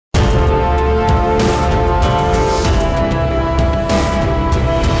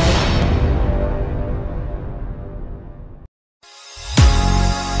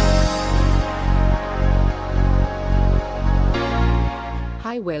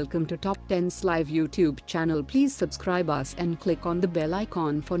welcome to Top10slive YouTube channel. Please subscribe us and click on the bell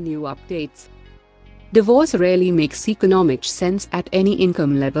icon for new updates. Divorce rarely makes economic sense at any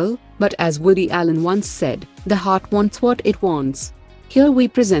income level, but as Woody Allen once said, the heart wants what it wants. Here we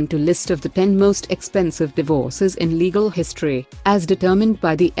present a list of the 10 most expensive divorces in legal history, as determined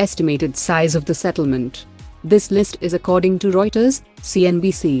by the estimated size of the settlement. This list is according to Reuters,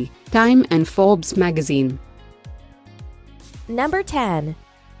 CNBC, Time and Forbes magazine. Number 10.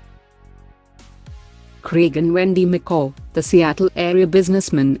 Craig and Wendy McCaw, the Seattle area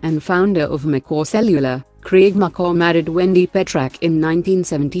businessman and founder of McCaw Cellular. Craig McCaw married Wendy Petrak in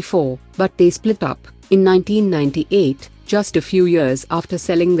 1974, but they split up in 1998, just a few years after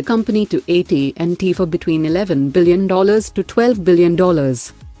selling the company to AT&T for between $11 billion to $12 billion.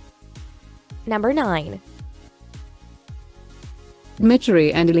 Number 9.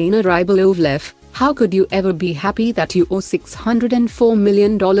 Dmitry and Elena Rybolovlev. How could you ever be happy that you owe $604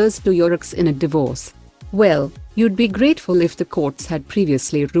 million to your ex in a divorce? Well, you'd be grateful if the courts had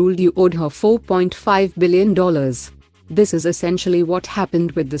previously ruled you owed her $4.5 billion. This is essentially what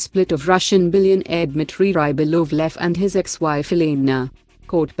happened with the split of Russian billionaire Dmitry Rybolovlev and his ex-wife Elena.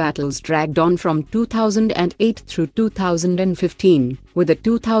 Court battles dragged on from 2008 through 2015, with a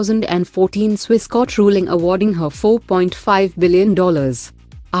 2014 Swiss court ruling awarding her $4.5 billion.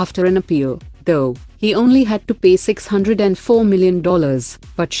 After an appeal, though, he only had to pay $604 million,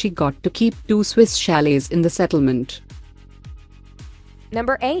 but she got to keep 2 Swiss chalets in the settlement.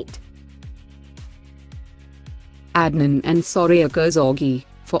 Number 8. Adnan and Soraya Khashoggi.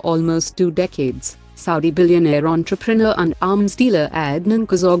 For almost 2 decades, Saudi billionaire entrepreneur and arms dealer Adnan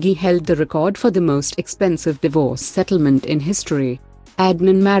Khashoggi held the record for the most expensive divorce settlement in history.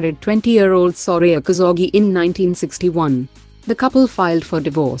 Adnan married 20-year-old Soraya Khashoggi in 1961. The couple filed for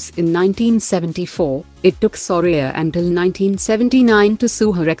divorce in 1974. It took Soraya until 1979 to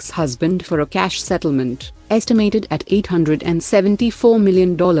sue her ex-husband for a cash settlement, estimated at $874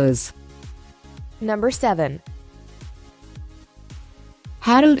 million. Number 7.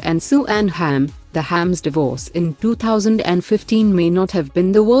 Harold and Sue Ann Hamm. The Hamms' divorce in 2015 may not have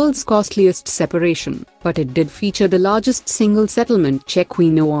been the world's costliest separation, but it did feature the largest single settlement check we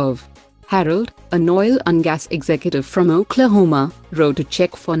know of. Harold, an oil and gas executive from Oklahoma, wrote a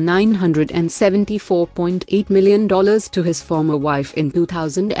check for $974.8 million to his former wife in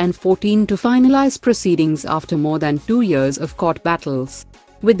 2014 to finalize proceedings after more than 2 years of court battles.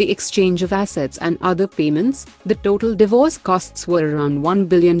 With the exchange of assets and other payments, the total divorce costs were around $1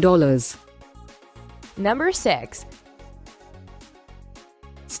 billion. Number 6.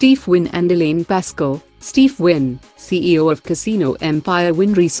 Steve Wynn and Elaine Pascal. Steve Wynn, CEO of casino empire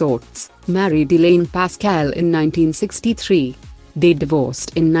Wynn Resorts, married Elaine Pascal in 1963. They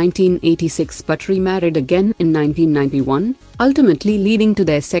divorced in 1986 but remarried again in 1991, ultimately leading to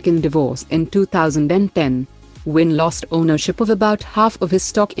their second divorce in 2010. Wynn lost ownership of about half of his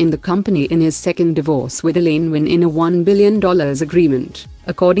stock in the company in his second divorce with Elaine Wynn in a $1 billion agreement,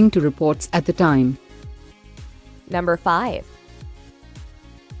 according to reports at the time. Number 5.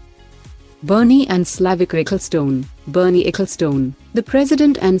 Bernie and Slavica Ecclestone. Bernie Ecclestone, the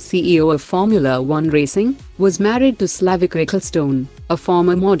president and CEO of Formula One Racing, was married to Slavica Ecclestone, a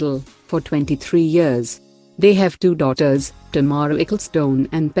former model, for 23 years. They have 2 daughters, Tamara Ecclestone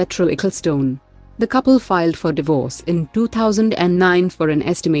and Petra Ecclestone. The couple filed for divorce in 2009 for an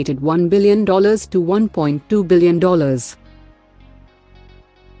estimated $1 billion to $1.2 billion.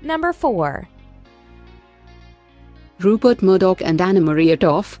 Number 4. Rupert Murdoch and Anna Maria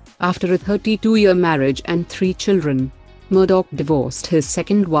Torv. After a 32-year marriage and 3 children, Murdoch divorced his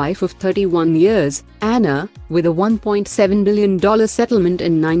second wife of 31 years, Anna, with a $1.7 billion settlement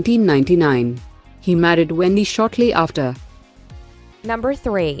in 1999. He married Wendy shortly after. Number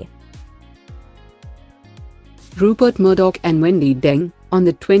 3. Rupert Murdoch and Wendi Deng. On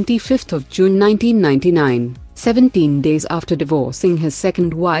the 25th of June 1999, 17 days after divorcing his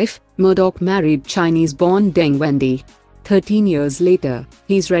second wife, Murdoch married Chinese-born Deng Wendi. 13 years later,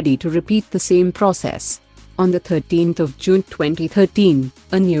 he's ready to repeat the same process. On the 13th of June 2013,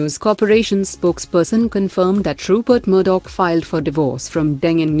 a News Corporation spokesperson confirmed that Rupert Murdoch filed for divorce from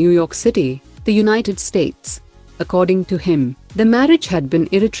Deng in New York City, the United States. According to him, the marriage had been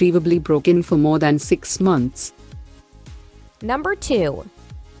irretrievably broken for more than 6 months. Number 2.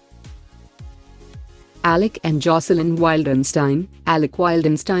 Alec and Jocelyn Wildenstein. Alec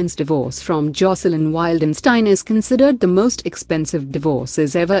Wildenstein's divorce from Jocelyn Wildenstein is considered the most expensive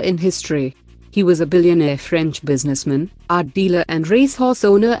divorces ever in history. He was a billionaire French businessman, art dealer and racehorse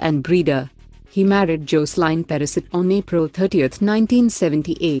owner and breeder. He married Jocelyn Wildenstein on April 30,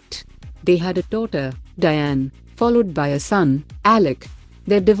 1978. They had a daughter, Diane, followed by a son, Alec.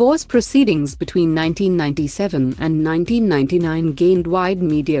 Their divorce proceedings between 1997 and 1999 gained wide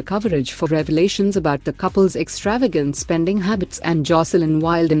media coverage for revelations about the couple's extravagant spending habits and Jocelyn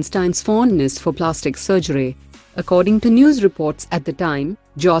Wildenstein's fondness for plastic surgery. According to news reports at the time,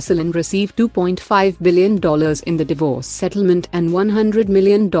 Jocelyn received $2.5 billion in the divorce settlement and $100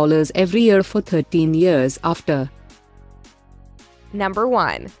 million every year for 13 years after. Number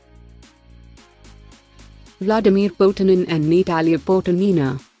 1. Vladimir Potanin and Natalia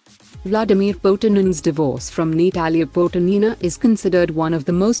Potanina. Vladimir Potanin's divorce from Natalia Potanina is considered one of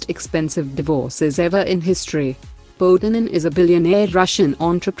the most expensive divorces ever in history. Potanin is a billionaire Russian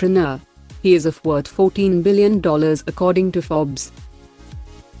entrepreneur. He is of worth $14 billion according to Forbes.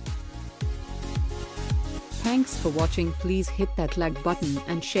 Thanks for watching. Please hit that like button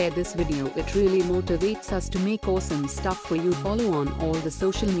and share this video. It really motivates us to make awesome stuff for you. Follow on all the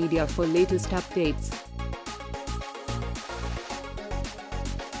social media for latest updates.